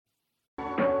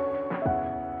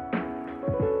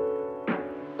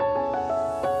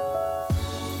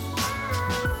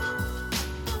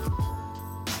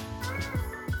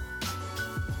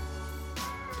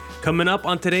Coming up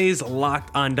on today's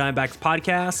Locked on Diamondbacks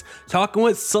podcast, talking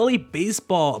with Sully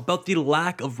Baseball about the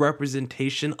lack of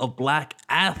representation of black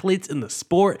athletes in the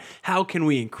sport. How can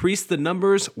we increase the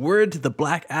numbers? Where did the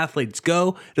black athletes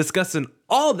go? Discussing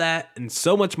all that and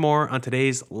so much more on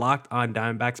today's Locked on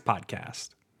Diamondbacks podcast.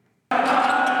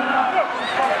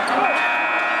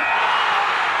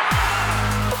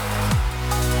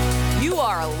 You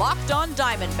are Locked on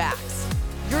Diamondbacks,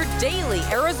 your daily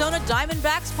Arizona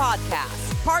Diamondbacks podcast.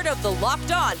 Part of the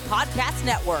Locked On Podcast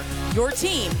Network, your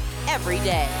team every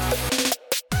day.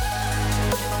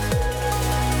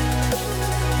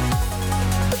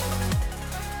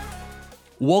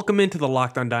 Welcome into the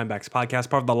Locked on Diamondbacks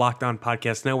podcast, part of the Locked on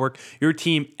Podcast Network, your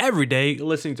team every day. You're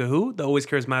listening to who? The always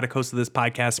charismatic host of this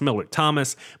podcast, Millard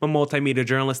Thomas. I'm a multimedia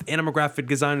journalist and I'm a graphic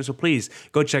designer, so please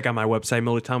go check out my website,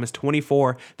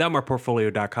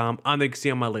 MillardThomas24.myportfolio.com. On there you can see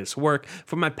all my latest work,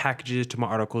 from my packages to my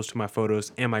articles to my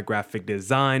photos and my graphic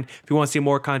design. If you want to see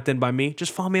more content by me,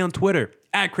 just follow me on Twitter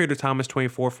at CreatorThomas24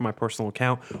 for my personal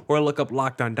account, or look up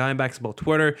Locked on Diamondbacks about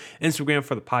Twitter, Instagram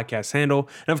for the podcast handle.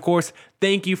 And of course,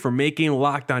 thank you for making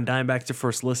Locked on Diamondbacks your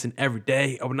first listen every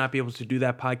day. I would not be able to do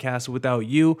that podcast without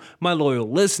you, my loyal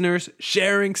listeners,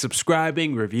 sharing,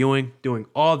 subscribing, reviewing, doing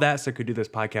all that so I could do this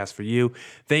podcast for you.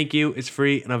 Thank you. It's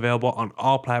free and available on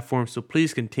all platforms, so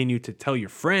please continue to tell your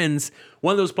friends.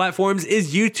 One of those platforms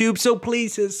is YouTube, so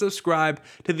please hit subscribe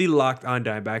to the Locked on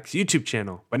Diamondbacks YouTube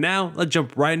channel. But now, let's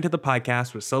jump right into the podcast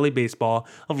with Sully Baseball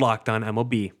of Locked on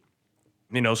MLB.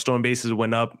 You know, stolen bases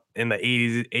went up in the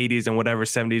 80s and whatever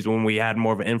 70s when we had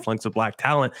more of an influx of black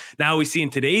talent. Now we see in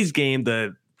today's game,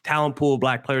 the talent pool of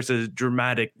black players is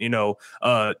dramatic,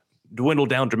 dwindle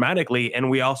down dramatically, and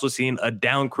we also seen a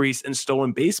downcrease in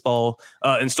stolen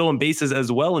bases as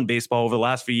well in baseball over the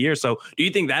last few years. So do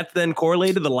you think that's then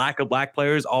correlated? The lack of black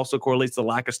players also correlates to the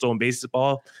lack of stolen bases?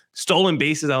 I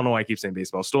don't know why I keep saying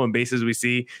baseball. Stolen bases we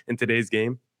see in today's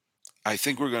game? I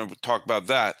think we're going to talk about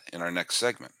that in our next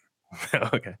segment.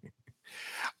 Okay.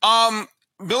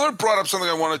 Millard brought up something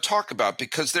I want to talk about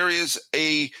because there is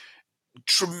a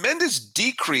tremendous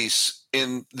decrease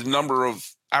in the number of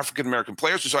African-American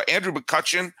players. We saw Andrew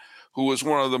McCutchen, who was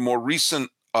one of the more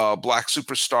recent black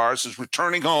superstars, is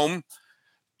returning home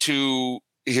to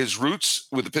his roots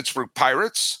with the Pittsburgh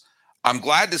Pirates. I'm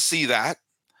glad to see that.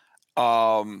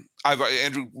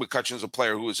 Andrew McCutchen is a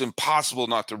player who is impossible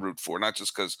not to root for, not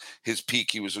just because his peak,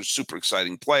 he was a super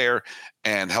exciting player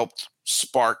and helped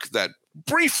spark that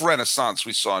brief renaissance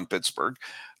we saw in Pittsburgh.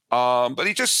 But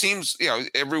he just seems,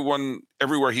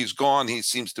 everywhere he's gone, he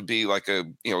seems to be like a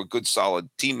good, solid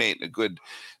teammate and a good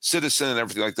citizen and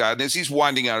everything like that. And as he's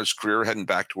winding out his career, heading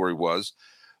back to where he was,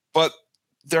 but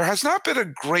there has not been a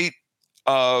great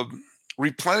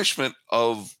replenishment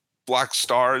of black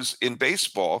stars in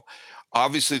baseball.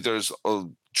 Obviously, there's a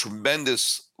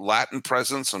tremendous Latin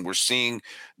presence, and we're seeing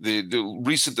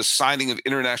the signing of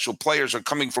international players are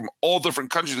coming from all different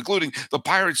countries, including the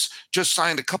Pirates just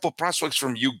signed a couple prospects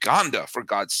from Uganda, for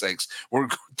God's sakes. We're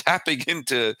tapping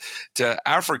into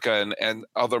Africa and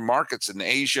other markets in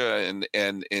Asia and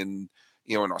in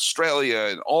Australia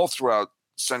and all throughout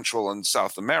Central and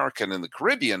South America and in the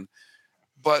Caribbean.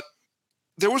 But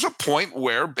there was a point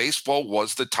where baseball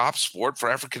was the top sport for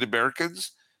African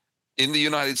Americans in the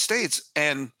United States,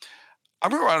 and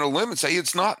I'm going to go out on a limb and say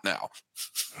it's not now.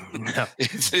 No.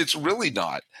 It's really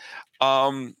not.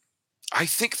 I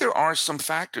think there are some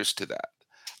factors to that.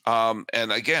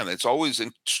 And again, it's always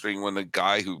interesting when a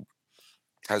guy who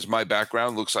has my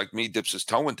background, looks like me, dips his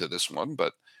toe into this one,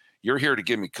 but you're here to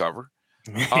give me cover.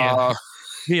 Yeah.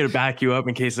 Here to back you up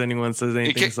in case anyone says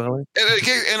anything, Sully.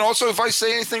 And also if I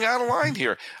say anything out of line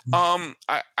here. I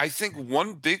think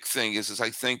one big thing is I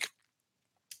think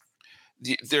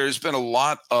there's been a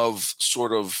lot of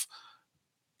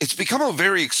it's become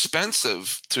very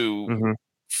expensive to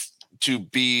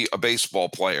be a baseball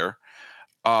player.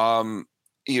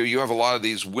 You have a lot of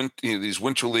these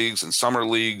winter leagues and summer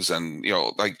leagues, and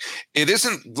it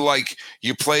isn't like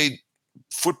you played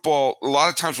football. A lot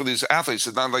of times with these athletes,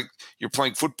 it's not like you're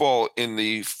playing football in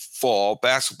the fall,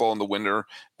 basketball in the winter,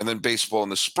 and then baseball in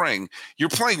the spring. You're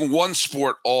playing one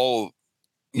sport all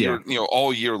year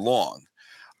long.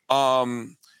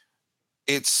 And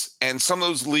some of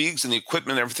those leagues and the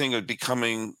equipment and everything are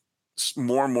becoming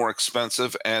more and more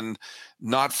expensive and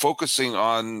not focusing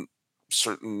on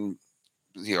certain,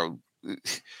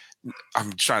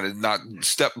 I'm trying to not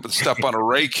step on a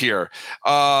rake here.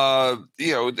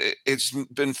 It's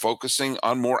been focusing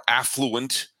on more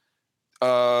affluent.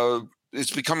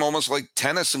 It's become almost like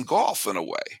tennis and golf in a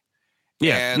way.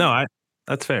 Yeah,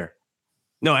 that's fair.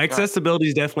 No, Yeah. accessibility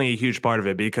is definitely a huge part of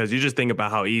it because you just think about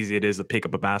how easy it is to pick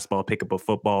up a basketball, pick up a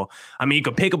football. I mean, you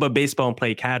could pick up a baseball and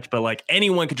play catch, but like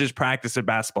anyone could just practice their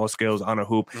basketball skills on a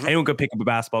hoop. Mhm. Anyone could pick up a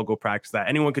basketball, go practice that.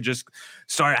 Anyone could just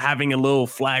start having a little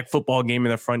flag football game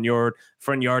in the front yard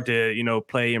to,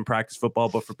 play and practice football.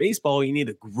 But for baseball, you need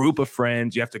a group of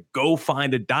friends. You have to go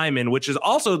find a diamond, which is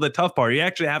also the tough part. You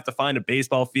actually have to find a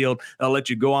baseball field that'll let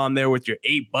you go on there with your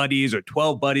 8 buddies or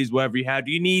 12 buddies, whatever you have.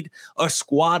 You need a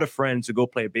squad of friends to go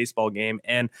play a baseball game,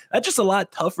 and that's just a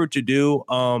lot tougher to do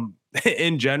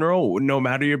in general, no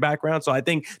matter your background. So I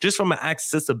think just from an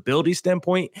accessibility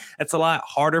standpoint, it's a lot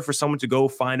harder for someone to go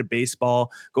find a baseball,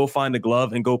 go find a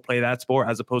glove, and go play that sport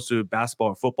as opposed to basketball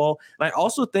or football. And I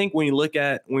also think when you look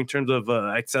at in terms of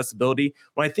accessibility,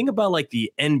 when I think about like the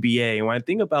NBA, when I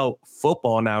think about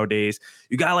football nowadays,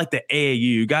 you got like the AAU,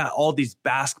 you got all these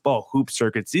basketball hoop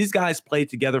circuits. These guys play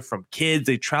together from kids.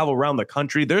 They travel around the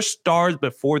country. They're stars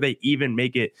before they even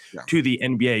make it to the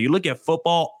NBA. You look at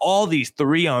football, all these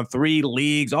 3-on-3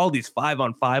 leagues, all these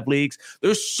 5-on-5 leagues.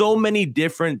 There's so many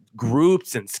different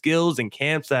groups and skills and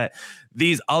camps that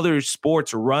these other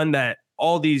sports run that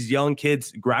all these young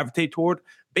kids gravitate toward.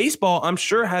 Baseball, I'm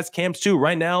sure, has camps too.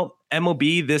 Right now,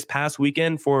 MLB this past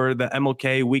weekend for the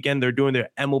MLK weekend, they're doing their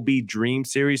MLB Dream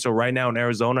Series. So right now in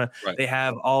Arizona, they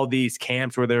have all these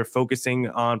camps where they're focusing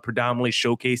on predominantly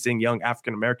showcasing young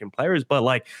African-American players. But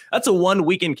like, that's a 1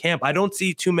 weekend camp. I don't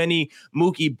see too many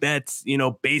Mookie Betts,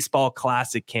 baseball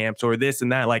classic camps or this and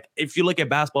that. Like, if you look at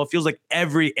basketball, it feels like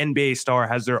every NBA star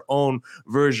has their own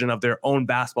version of their own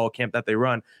basketball camp that they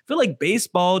run. I feel like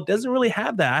baseball doesn't really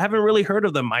have that. I haven't really heard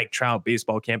of the Mike Trout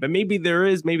baseball camp, and maybe there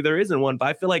is, maybe there isn't one, but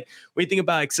I feel like when you think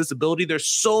about accessibility, there's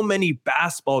so many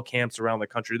basketball camps around the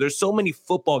country. There's so many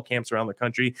football camps around the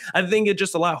country. I think it's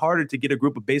just a lot harder to get a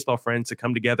group of baseball friends to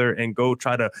come together and go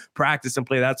try to practice and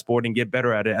play that sport and get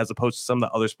better at it, as opposed to some of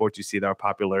the other sports you see that are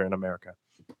popular in America.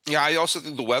 Yeah, I also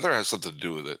think the weather has something to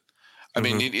do with it. I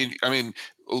mean,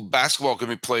 basketball can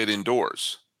be played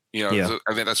indoors. I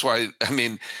mean, that's why,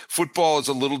 football is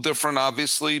a little different,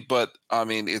 obviously, but I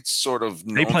mean, it's sort of.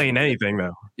 They play in anything,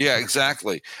 though. Yeah,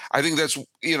 exactly. I think that's,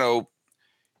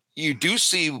 you do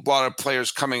see a lot of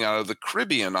players coming out of the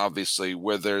Caribbean, obviously,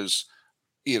 where there's,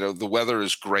 the weather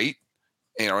is great,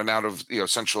 and out of,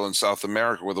 Central and South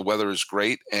America where the weather is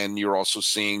great. And you're also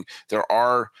seeing there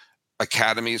are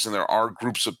academies and there are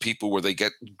groups of people where they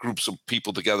get groups of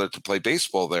people together to play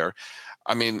baseball there.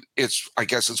 I mean, I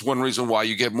guess it's one reason why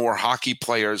you get more hockey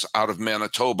players out of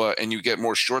Manitoba and you get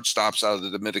more shortstops out of the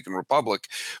Dominican Republic.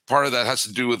 Part of that has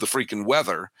to do with the freaking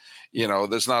weather.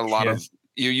 There's not a lot of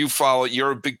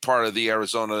you're a big part of the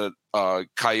Arizona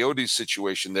Coyotes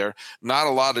situation there. Not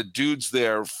a lot of dudes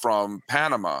there from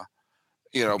Panama,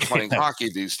 playing hockey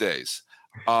these days.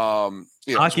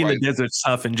 Hockey in the desert's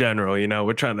tough in general.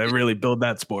 We're trying to really build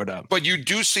that sport up. But you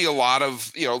do see a lot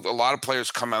of players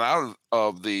coming out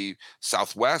of the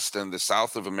Southwest and the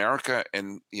South of America,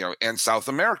 and and South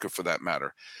America for that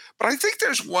matter. But I think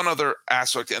there's one other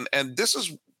aspect, and this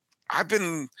is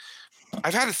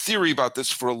I've had a theory about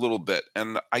this for a little bit,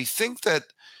 and I think that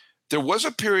there was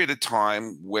a period of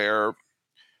time where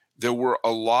there were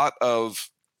a lot of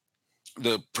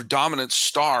the predominant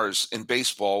stars in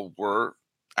baseball were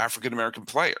African American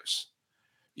players.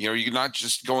 You're not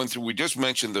just going through. We just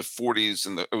mentioned the 40s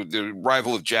and the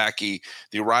arrival of Jackie,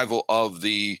 the arrival of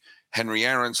the Henry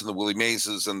Aarons and the Willie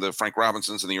Mazes and the Frank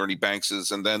Robinsons and the Ernie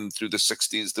Bankses, and then through the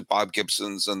 60s, the Bob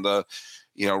Gibsons and the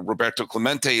Roberto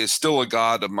Clemente is still a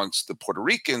god amongst the Puerto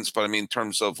Ricans. But I mean, in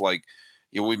terms of like,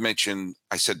 we mentioned,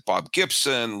 I said Bob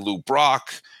Gibson, Lou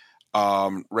Brock,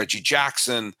 Reggie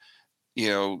Jackson.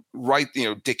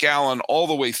 Dick Allen, all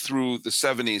the way through the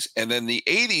 70s. And then the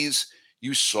 80s,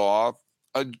 you saw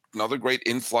another great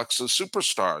influx of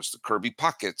superstars, the Kirby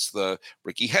Pucketts, the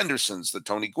Ricky Hendersons, the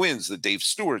Tony Gwynns, the Dave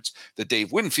Stewarts, the Dave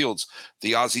Winfields,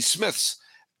 the Ozzie Smiths.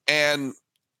 And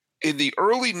in the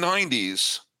early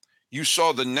 90s, you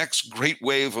saw the next great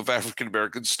wave of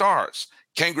African-American stars.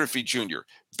 Ken Griffey Jr.,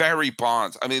 Barry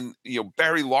Bonds,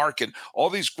 Barry Larkin, all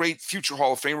these great future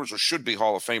Hall of Famers, or should be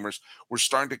Hall of Famers, were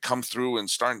starting to come through and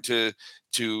starting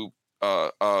to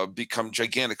become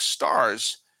gigantic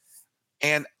stars.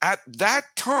 And at that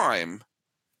time,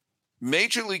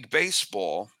 Major League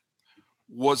Baseball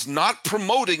was not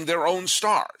promoting their own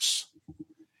stars.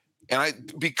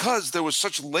 And because there was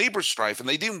such labor strife and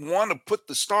they didn't want to put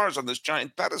the stars on this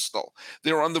giant pedestal,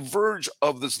 they were on the verge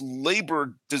of this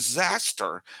labor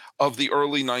disaster of the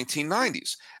early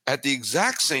 1990s. At the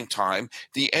exact same time,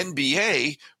 the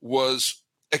NBA was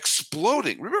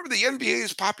exploding. Remember, the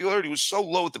NBA's popularity was so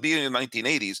low at the beginning of the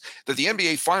 1980s that the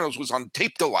NBA Finals was on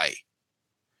tape delay.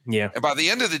 Yeah. And by the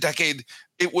end of the decade,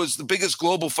 it was the biggest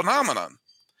global phenomenon.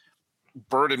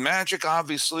 Bird and Magic,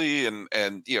 obviously, and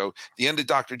the end of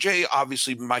Dr. J,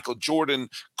 obviously Michael Jordan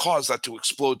caused that to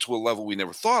explode to a level we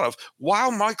never thought of.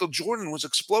 While Michael Jordan was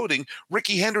exploding,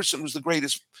 Rickey Henderson was the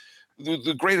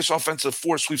greatest offensive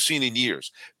force we've seen in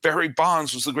years. Barry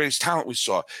Bonds was the greatest talent we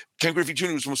saw. Ken Griffey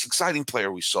Jr. was the most exciting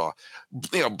player we saw.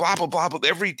 Blah, blah, blah,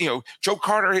 blah. Joe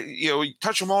Carter,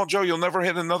 touch them all, Joe. You'll never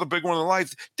hit another big one in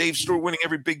life. Dave Stewart winning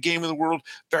every big game in the world.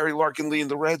 Barry Larkin leading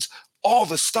the Reds. All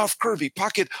the stuff, Kirby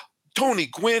Puckett, Tony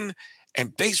Gwynn,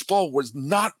 and baseball was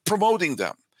not promoting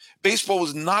them. Baseball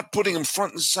was not putting them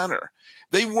front and center.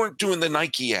 They weren't doing the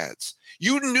Nike ads.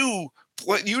 You knew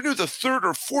the third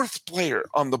or fourth player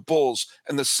on the Bulls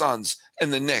and the Suns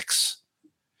and the Knicks.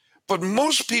 But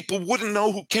most people wouldn't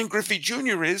know who Ken Griffey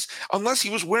Jr. is unless he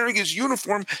was wearing his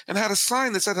uniform and had a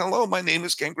sign that said, "Hello, my name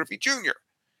is Ken Griffey Jr."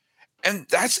 And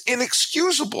that's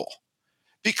inexcusable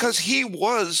because he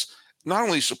was not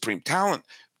only supreme talent,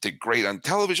 did great on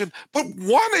television, but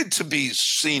wanted to be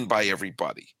seen by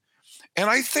everybody. And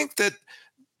I think that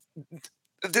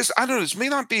this may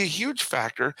not be a huge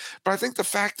factor, but I think the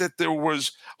fact that there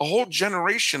was a whole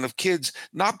generation of kids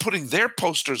not putting their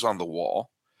posters on the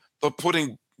wall, but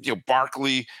putting,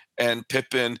 Barkley and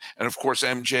Pippen and of course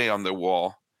MJ on the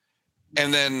wall.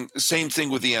 And then same thing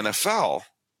with the NFL.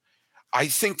 I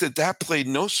think that played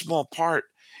no small part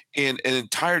in an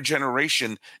entire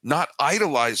generation not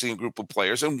idolizing a group of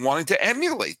players and wanting to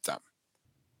emulate them.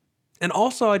 And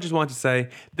also, I just want to say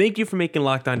thank you for making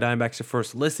Locked On Diamondbacks your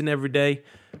first listen every day.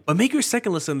 But make your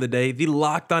second listen of the day the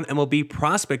Locked On MLB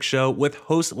Prospect Show with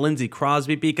host Lindsey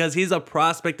Crosby, because he's a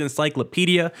prospect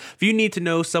encyclopedia. If you need to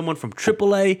know someone from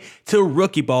AAA to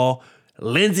rookie ball,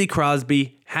 Lindsey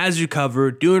Crosby has you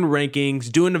covered, doing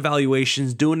rankings, doing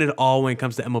evaluations, doing it all when it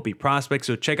comes to MLB prospects.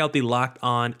 So check out the Locked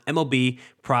On MLB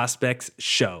Prospects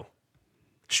Show.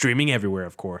 Streaming everywhere,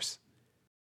 of course.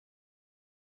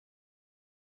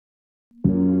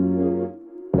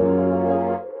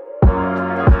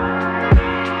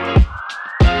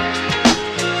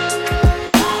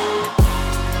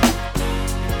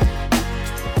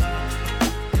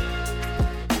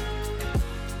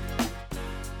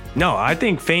 No, I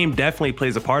think fame definitely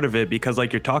plays a part of it because,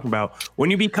 like you're talking about,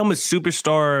 when you become a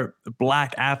superstar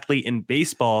black athlete in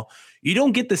baseball, you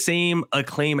don't get the same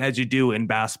acclaim as you do in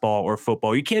basketball or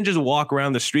football. You can't just walk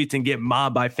around the streets and get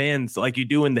mobbed by fans like you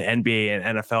do in the NBA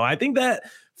and NFL. I think that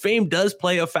fame does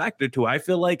play a factor to it. I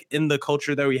feel like in the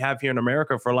culture that we have here in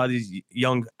America for a lot of these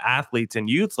young athletes and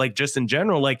youths, like just in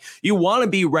general, like you want to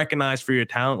be recognized for your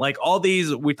talent. Like all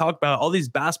these, we talked about all these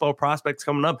basketball prospects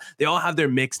coming up, they all have their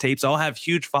mixtapes, all have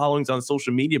huge followings on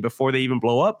social media before they even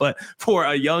blow up. But for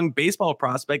a young baseball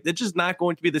prospect, it's just not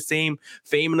going to be the same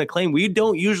fame and acclaim. We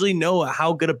don't usually know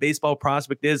how good a baseball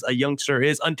prospect is, a youngster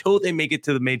is, until they make it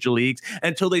to the major leagues,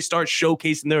 until they start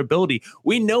showcasing their ability.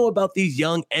 We know about these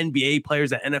young NBA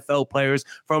players and NFL players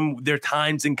from their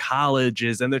times in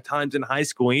colleges and their times in high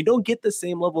school. And you don't get the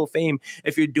same level of fame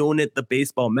if you're doing it the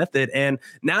baseball method. And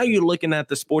now you're looking at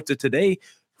the sports of today.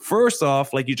 First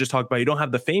off, like you just talked about, you don't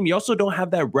have the fame. You also don't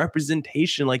have that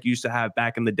representation like you used to have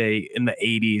back in the day in the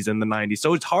 80s and the 90s.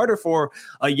 So it's harder for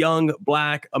a young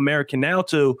black American now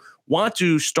to want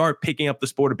to start picking up the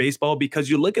sport of baseball, because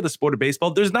you look at the sport of baseball,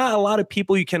 there's not a lot of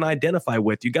people you can identify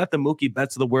with. You got the Mookie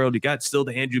Betts of the world, you got still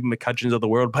the Andrew McCutcheons of the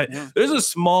world, but there's a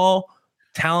small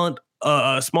talent,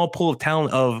 a small pool of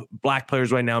talent of black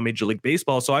players right now in Major League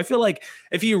Baseball. So I feel like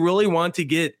if you really want to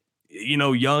get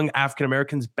young African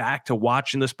Americans back to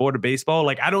watching the sport of baseball,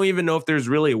 like I don't even know if there's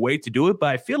really a way to do it, but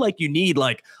I feel like you need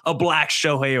like a black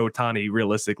Shohei Ohtani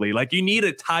realistically. Like you need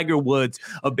a Tiger Woods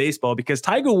of baseball, because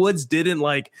Tiger Woods didn't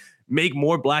like make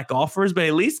more black golfers, but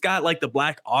at least got like the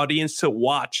black audience to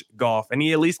watch golf. And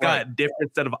he at least got a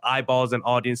different set of eyeballs and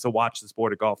audience to watch the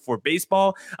sport of golf. For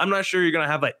baseball, I'm not sure you're going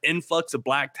to have an influx of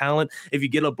black talent if you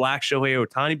get a black Shohei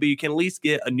Ohtani, but you can at least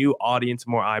get a new audience,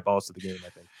 more eyeballs to the game, I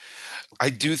think. I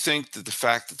do think that the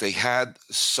fact that they had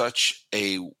such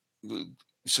a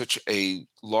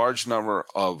large number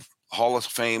of Hall of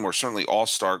Fame or certainly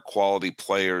all-star quality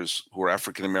players who were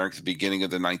African American at the beginning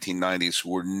of the 1990s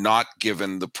who were not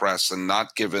given the press and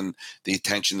not given the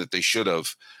attention that they should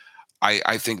have,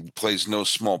 I think plays no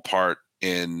small part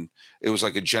in, it was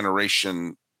like a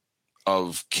generation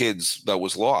of kids that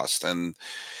was lost. And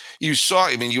you saw,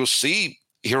 you'll see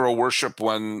hero worship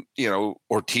when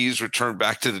Ortiz returned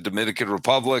back to the Dominican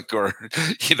Republic, or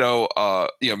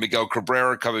Miguel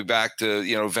Cabrera coming back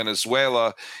to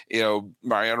Venezuela,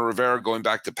 Mariano Rivera going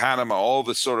back to Panama. All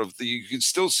the sort of you can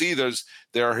still see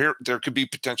there could be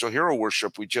potential hero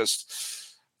worship.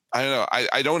 I don't know.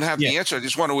 I don't have Yeah. the answer. I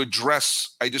just want to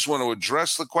address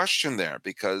the question there,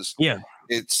 because Yeah.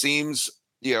 it seems,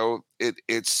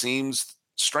 it seems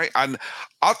straight.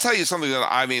 I'll tell you something that,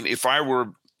 I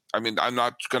mean, I'm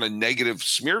not going to negative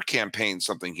smear campaign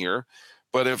something here,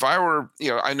 but if I were,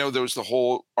 I know there was the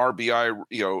whole RBI,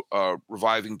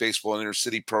 reviving baseball in inner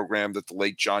city program that the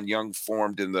late John Young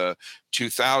formed in the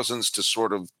 2000s to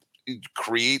sort of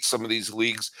create some of these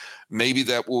leagues. Maybe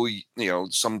that will,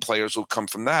 some players will come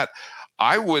from that.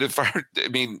 I would, I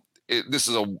mean, this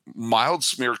is a mild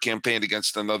smear campaign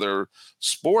against another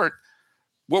sport.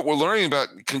 What we're learning about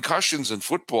concussions in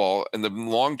football and the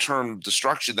long-term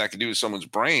destruction that can do to someone's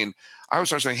brain, I would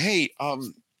start saying, hey,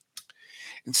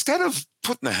 instead of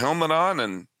putting the helmet on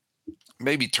and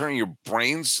maybe turning your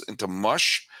brains into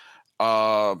mush, you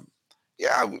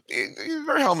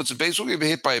wear helmets in baseball, you'll be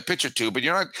hit by a pitch or two, but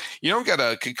you don't get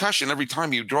a concussion every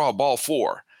time you draw a ball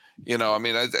four. I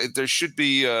mean, there should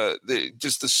be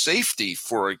just the safety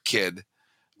for a kid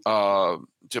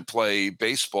to play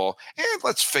baseball. And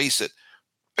let's face it,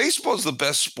 baseball is the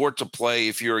best sport to play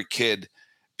if you're a kid,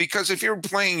 because if you're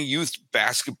playing youth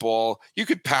basketball, you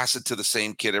could pass it to the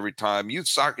same kid every time. Youth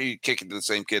soccer, you kick it to the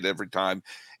same kid every time.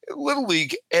 Little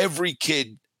league, every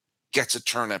kid gets a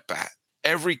turn at bat.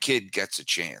 Every kid gets a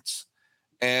chance.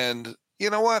 And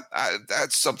you know what?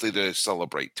 That's something to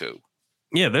celebrate too.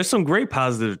 Yeah, there's some great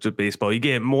positives to baseball. You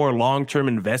get more long-term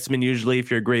investment usually.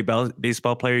 If you're a great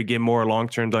baseball player, you get more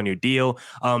long-terms on your deal.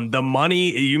 The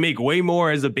money, you make way more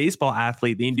as a baseball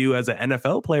athlete than you do as an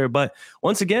NFL player. But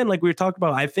once again, like we were talking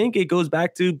about, I think it goes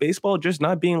back to baseball just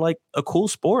not being like a cool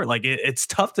sport. Like it's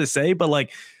tough to say, but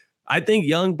like I think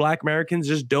young Black Americans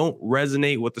just don't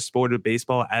resonate with the sport of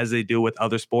baseball as they do with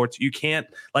other sports. You can't,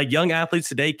 like, young athletes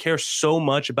today care so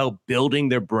much about building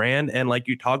their brand. And like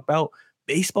you talked about,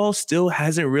 baseball still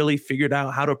hasn't really figured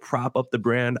out how to prop up the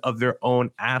brand of their own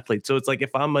athletes. So it's like,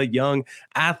 if I'm a young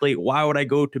athlete, why would I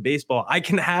go to baseball? I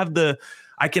can have the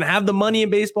money in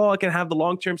baseball. I can have the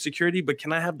long-term security, but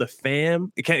can I have the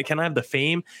fame? Can I have the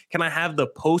fame? Can I have the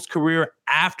post-career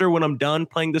after when I'm done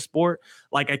playing the sport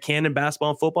like I can in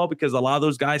basketball and football? Because a lot of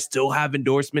those guys still have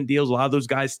endorsement deals. A lot of those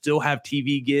guys still have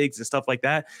TV gigs and stuff like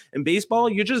that. In baseball,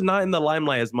 you're just not in the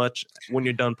limelight as much when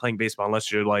you're done playing baseball,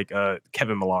 unless you're like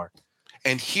Kevin Millar.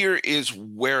 And here is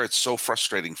where it's so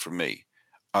frustrating for me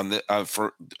on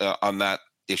that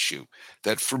issue,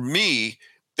 that for me,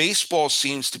 baseball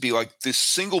seems to be like the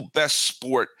single best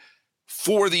sport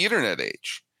for the internet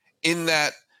age, in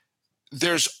that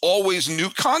there's always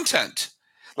new content.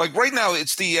 Like right now,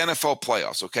 it's the NFL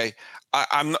playoffs. Okay.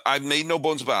 I've made no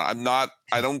bones about it.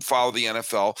 I don't follow the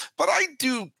NFL, but I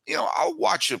do, I'll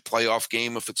watch a playoff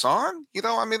game if it's on,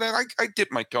 I mean, I dip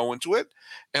my toe into it,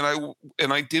 and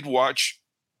I did watch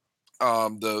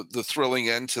the thrilling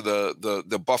end to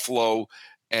the Buffalo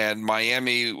and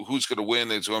Miami, who's going to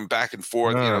win. It's going back and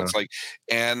forth. It's like,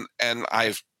 and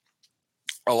I've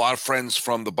a lot of friends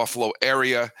from the Buffalo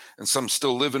area, and some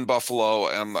still live in Buffalo,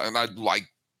 and I'd like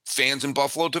fans in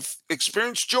Buffalo to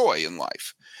experience joy in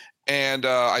life. And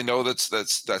I know that's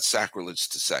sacrilege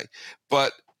to say,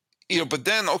 but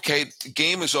then, okay, the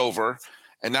game is over,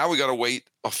 and now we got to wait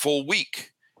a full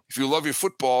week. If you love your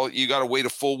football, you got to wait a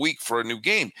full week for a new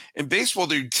game. In baseball,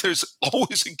 there's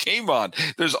always a game on.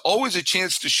 There's always a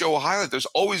chance to show a highlight. There's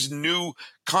always new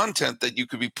content that you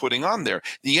could be putting on there.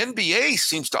 The NBA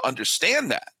seems to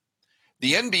understand that.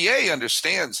 The NBA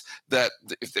understands that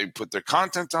if they put their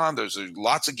content on, there's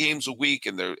lots of games a week,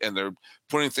 and they're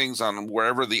putting things on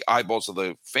wherever the eyeballs of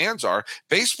the fans are.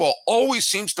 Baseball always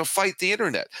seems to fight the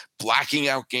internet, blacking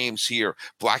out games here,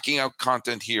 blacking out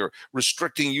content here,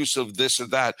 restricting use of this or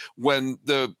that, when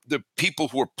the people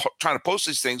who are trying to post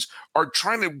these things are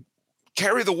trying to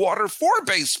carry the water for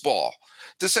baseball,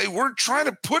 to say we're trying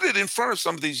to put it in front of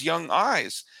some of these young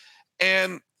eyes.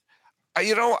 And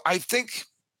I think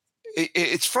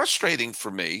it's frustrating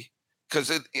for me, because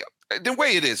the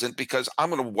way it isn't, because I'm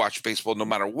going to watch baseball no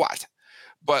matter what.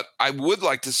 But I would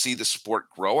like to see the sport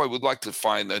grow. I would like to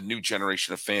find a new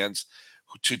generation of fans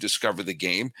to discover the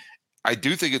game. I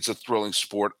do think it's a thrilling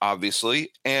sport,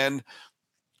 obviously. And,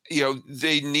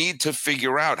 they need to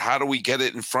figure out, how do we get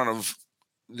it in front of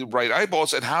the right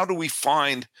eyeballs, and how do we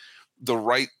find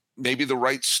maybe the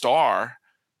right star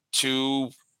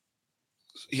to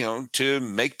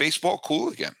make baseball cool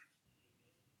again.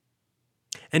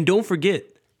 And don't forget,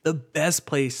 the best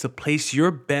place to place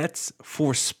your bets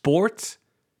for sports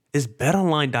is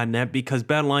betonline.net, because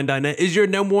betonline.net is your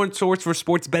number one source for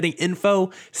sports betting info,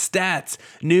 stats,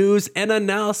 news, and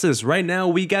analysis. Right now,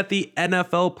 we got the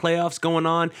NFL playoffs going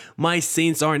on. My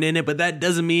Saints aren't in it, but that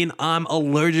doesn't mean I'm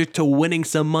allergic to winning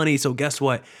some money. So guess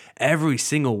what? every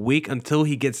single week until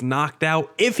he gets knocked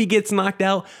out. If he gets knocked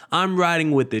out, I'm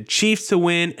riding with the Chiefs to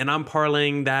win, and I'm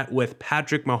parlaying that with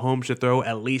Patrick Mahomes to throw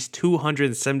at least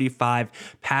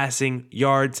 275 passing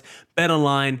yards.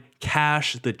 BetOnline,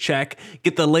 cash the check.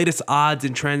 Get the latest odds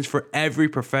and trends for every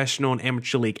professional and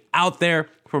amateur league out there.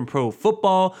 From pro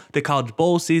football to college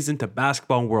bowl season to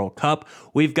basketball and World Cup,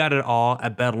 we've got it all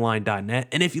at betonline.net.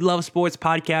 And if you love sports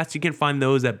podcasts, you can find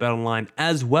those at BetOnline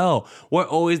as well. We're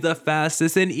always the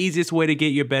fastest and easiest way to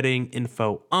get your betting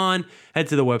info on. Head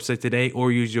to the website today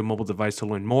or use your mobile device to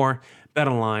learn more.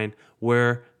 BetOnline,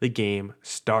 where the game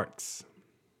starts.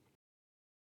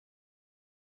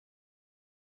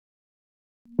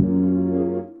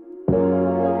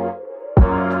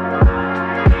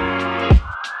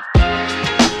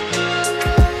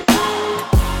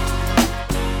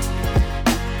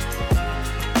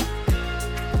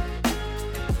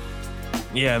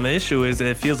 Yeah, and the issue is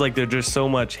it feels like there's just so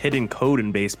much hidden code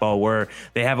in baseball where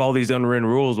they have all these unwritten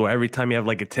rules where every time you have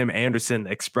like a Tim Anderson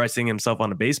expressing himself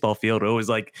on a baseball field, it always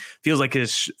like feels like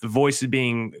his voice is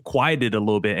being quieted a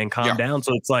little bit and calmed down.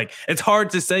 So it's like it's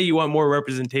hard to say you want more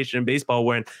representation in baseball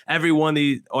when every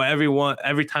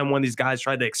time one of these guys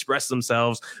tried to express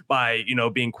themselves by,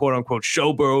 being quote unquote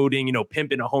showboating,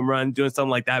 pimping a home run, doing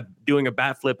something like that, doing a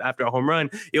bat flip after a home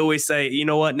run, you always say, you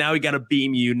know what, now we got to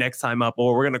beam you next time up,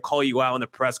 or we're going to call you out in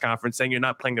the press conference saying you're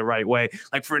not playing the right way.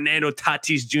 Like Fernando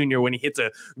Tatis Jr., when he hits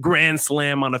a grand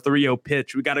slam on a 3-0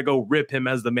 pitch, we got to go rip him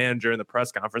as the manager in the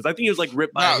press conference. I think he was like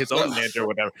ripped by his own manager or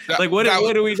whatever. What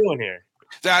are we doing here?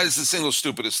 That is the single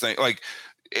stupidest thing. Like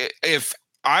if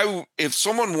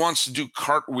someone wants to do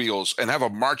cartwheels and have a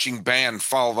marching band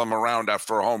follow them around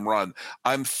after a home run,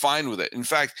 I'm fine with it. In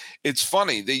fact, it's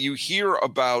funny that you hear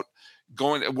about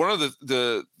going. One of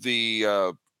the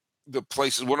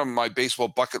places, one of my baseball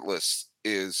bucket lists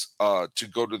is to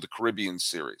go to the Caribbean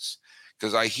Series,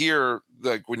 because I hear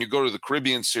like when you go to the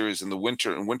Caribbean Series in the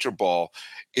winter ball,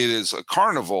 it is a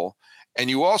carnival.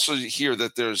 And you also hear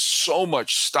that there's so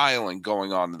much styling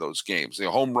going on in those games.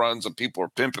 The home runs, and people are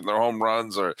pimping their home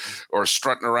runs or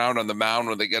strutting around on the mound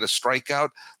when they get a strikeout.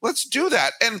 Let's do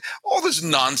that. And all this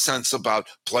nonsense about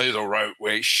play the right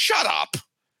way. Shut up.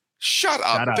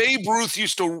 Babe Ruth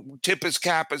used to tip his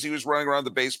cap as he was running around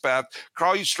the base path.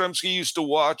 Carl Yastrzemski used to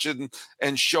watch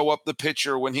and show up the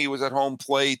pitcher when he was at home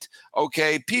plate.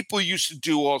 Okay, people used to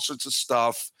do all sorts of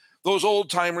stuff. Those old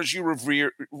timers you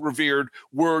revered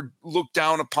were looked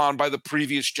down upon by the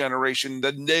previous generation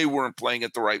that they weren't playing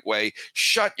it the right way.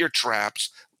 Shut your traps.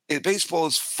 Baseball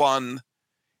is fun,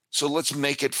 so let's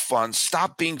make it fun.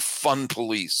 Stop being fun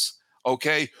police.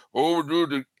 Okay?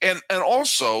 And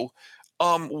also,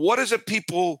 what is it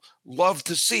people love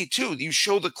to see too? You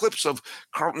show the clips of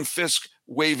Carlton Fisk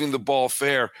waving the ball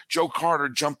fair, Joe Carter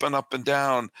jumping up and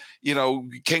down,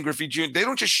 Ken Griffey Jr. They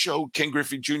don't just show Ken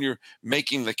Griffey Jr.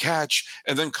 making the catch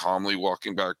and then calmly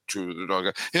walking back to the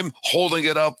dugout, him holding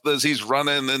it up as he's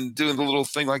running and doing the little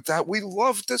thing like that. We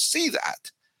love to see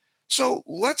that. So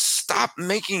let's stop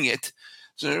making it.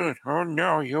 Oh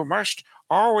no, you must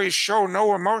always show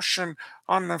no emotion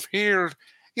on the field.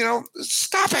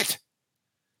 Stop it.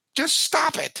 Just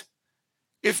stop it.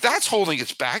 If that's holding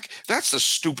us back, that's the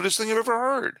stupidest thing I've ever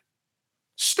heard.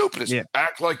 Stupidest. Yeah.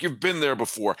 Act like you've been there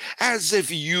before, as if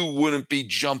you wouldn't be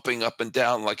jumping up and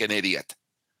down like an idiot.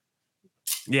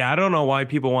 Yeah, I don't know why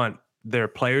people want their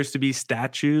players to be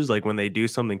statues, like when they do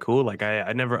something cool. Like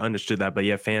I never understood that, but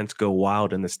yeah, fans go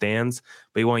wild in the stands,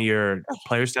 but you want your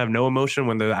players to have no emotion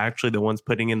when they're actually the ones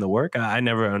putting in the work. I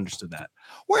never understood that.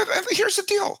 Well, here's the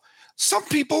deal. Some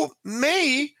people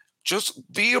may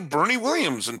just be a Bernie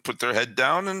Williams and put their head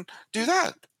down and do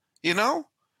that,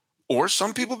 or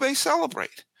some people may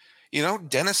celebrate.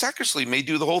 Dennis Eckersley may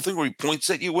do the whole thing where he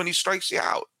points at you when he strikes you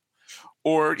out,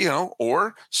 or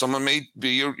someone may be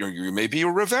you may be a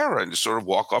Rivera and just sort of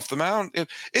walk off the mound.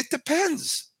 It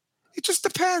depends. It just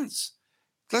depends.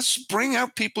 Let's bring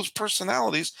out people's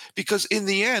personalities, because in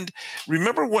the end,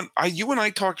 remember when you and I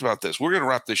talked about this. We're going to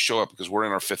wrap this show up because we're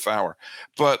in our 5th hour,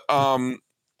 but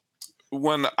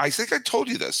when I think I told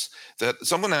you this, that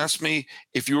someone asked me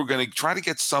if you were going to try to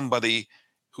get somebody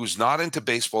who's not into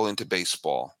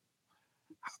baseball,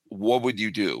 what would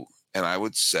you do? And I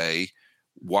would say,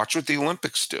 watch what the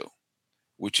Olympics do,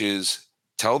 which is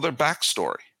tell their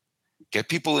backstory, get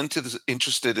people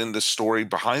interested in the story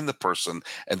behind the person,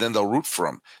 and then they'll root for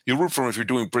them. You root for them if you're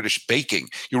doing British baking.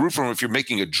 You root for them if you're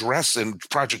making a dress in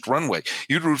Project Runway.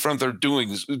 You root for them if they're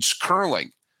doing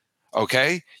curling.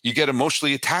 Okay, you get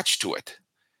emotionally attached to it.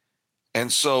 And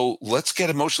so let's get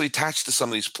emotionally attached to some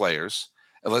of these players,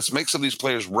 and let's make some of these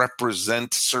players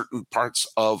represent certain parts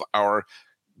of our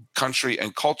country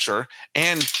and culture.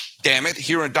 And damn it,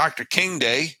 here on Dr. King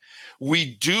Day,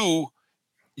 we do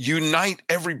unite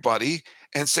everybody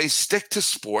and say, stick to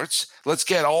sports. Let's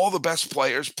get all the best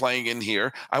players playing in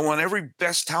here. I want every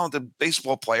best talented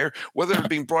baseball player, whether they're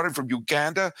being brought in from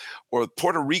Uganda or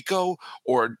Puerto Rico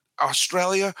or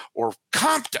Australia or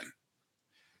Compton,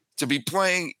 to be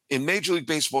playing in Major League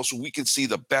Baseball so we can see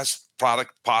the best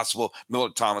product possible.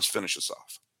 Millard Thomas, finish us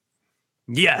off.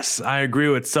 Yes, I agree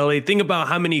with Sully. Think about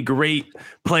how many great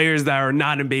players that are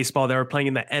not in baseball that are playing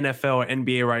in the NFL or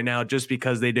NBA right now just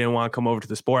because they didn't want to come over to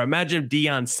the sport. Imagine if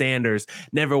Deion Sanders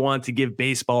never wanted to give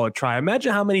baseball a try.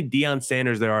 Imagine how many Deion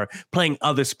Sanders there are playing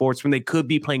other sports when they could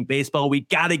be playing baseball. We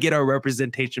got to get our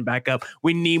representation back up.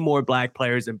 We need more black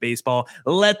players in baseball.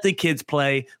 Let the kids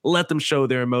play. Let them show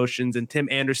their emotions. And Tim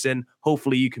Anderson,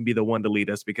 hopefully you can be the one to lead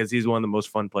us because he's one of the most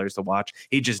fun players to watch.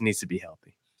 He just needs to be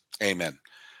healthy. Amen.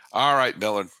 All right,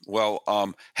 Millard. Well,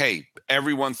 hey,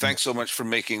 everyone, thanks so much for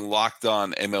making Locked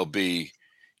On MLB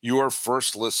your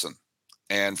first listen.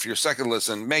 And for your second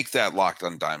listen, make that Locked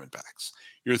On Diamondbacks.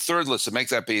 Your third listen, make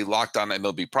that be Locked On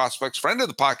MLB Prospects. Friend of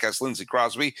the podcast, Lindsey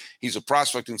Crosby. He's a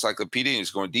prospect encyclopedia, and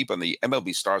he's going deep on the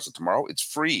MLB stars of tomorrow. It's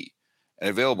free and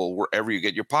available wherever you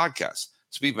get your podcasts.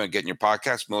 Speaking of getting your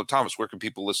podcast, Millard Thomas, where can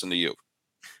people listen to you?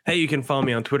 Hey, you can follow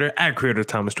me on Twitter at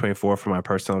CreatorThomas24 for my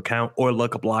personal account, or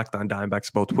look up Locked On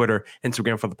Diamondbacks, both Twitter,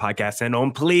 Instagram for the podcast.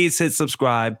 And please hit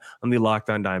subscribe on the Locked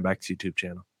On Diamondbacks YouTube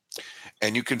channel.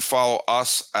 And you can follow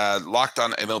us at Locked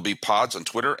On MLB Pods on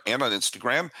Twitter and on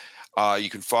Instagram. You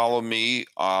can follow me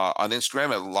on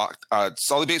Instagram at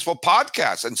Sully Baseball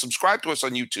Podcast, and subscribe to us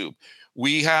on YouTube.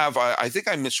 We have, I think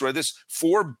I misread this,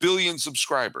 4 billion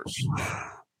subscribers.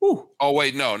 Ooh. Oh,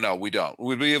 wait, no, we don't.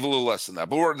 We have a little less than that,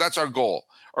 but that's our goal.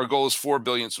 Our goal is 4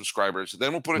 billion subscribers.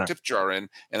 Then we'll put a tip jar in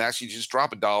and actually just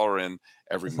drop $1 in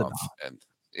every month. And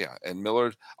yeah, and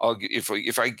Millard,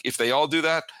 if they all do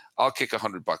that, I'll kick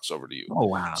 $100 over to you. Oh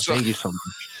wow! So, thank you so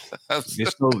much.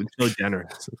 You're so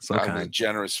generous. So I'm a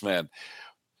generous man.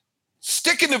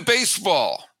 Sticking to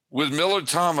baseball with Millard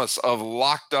Thomas of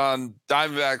Locked On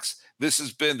Diamondbacks. This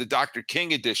has been the Dr.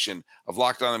 King edition of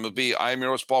Locked On MLB. I am your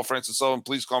host, Paul Francis Sullivan.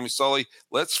 Please call me Sully.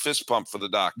 Let's fist pump for the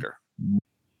doctor.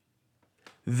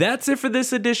 That's it for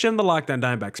this edition of the Locked On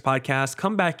Diamondbacks podcast.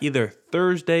 Come back either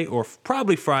Thursday or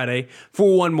probably Friday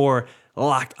for one more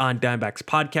Locked On Diamondbacks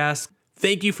podcast.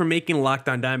 Thank you for making Locked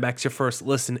On Diamondbacks your first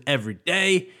listen every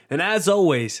day. And as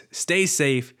always, stay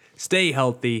safe, stay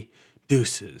healthy.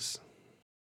 Deuces.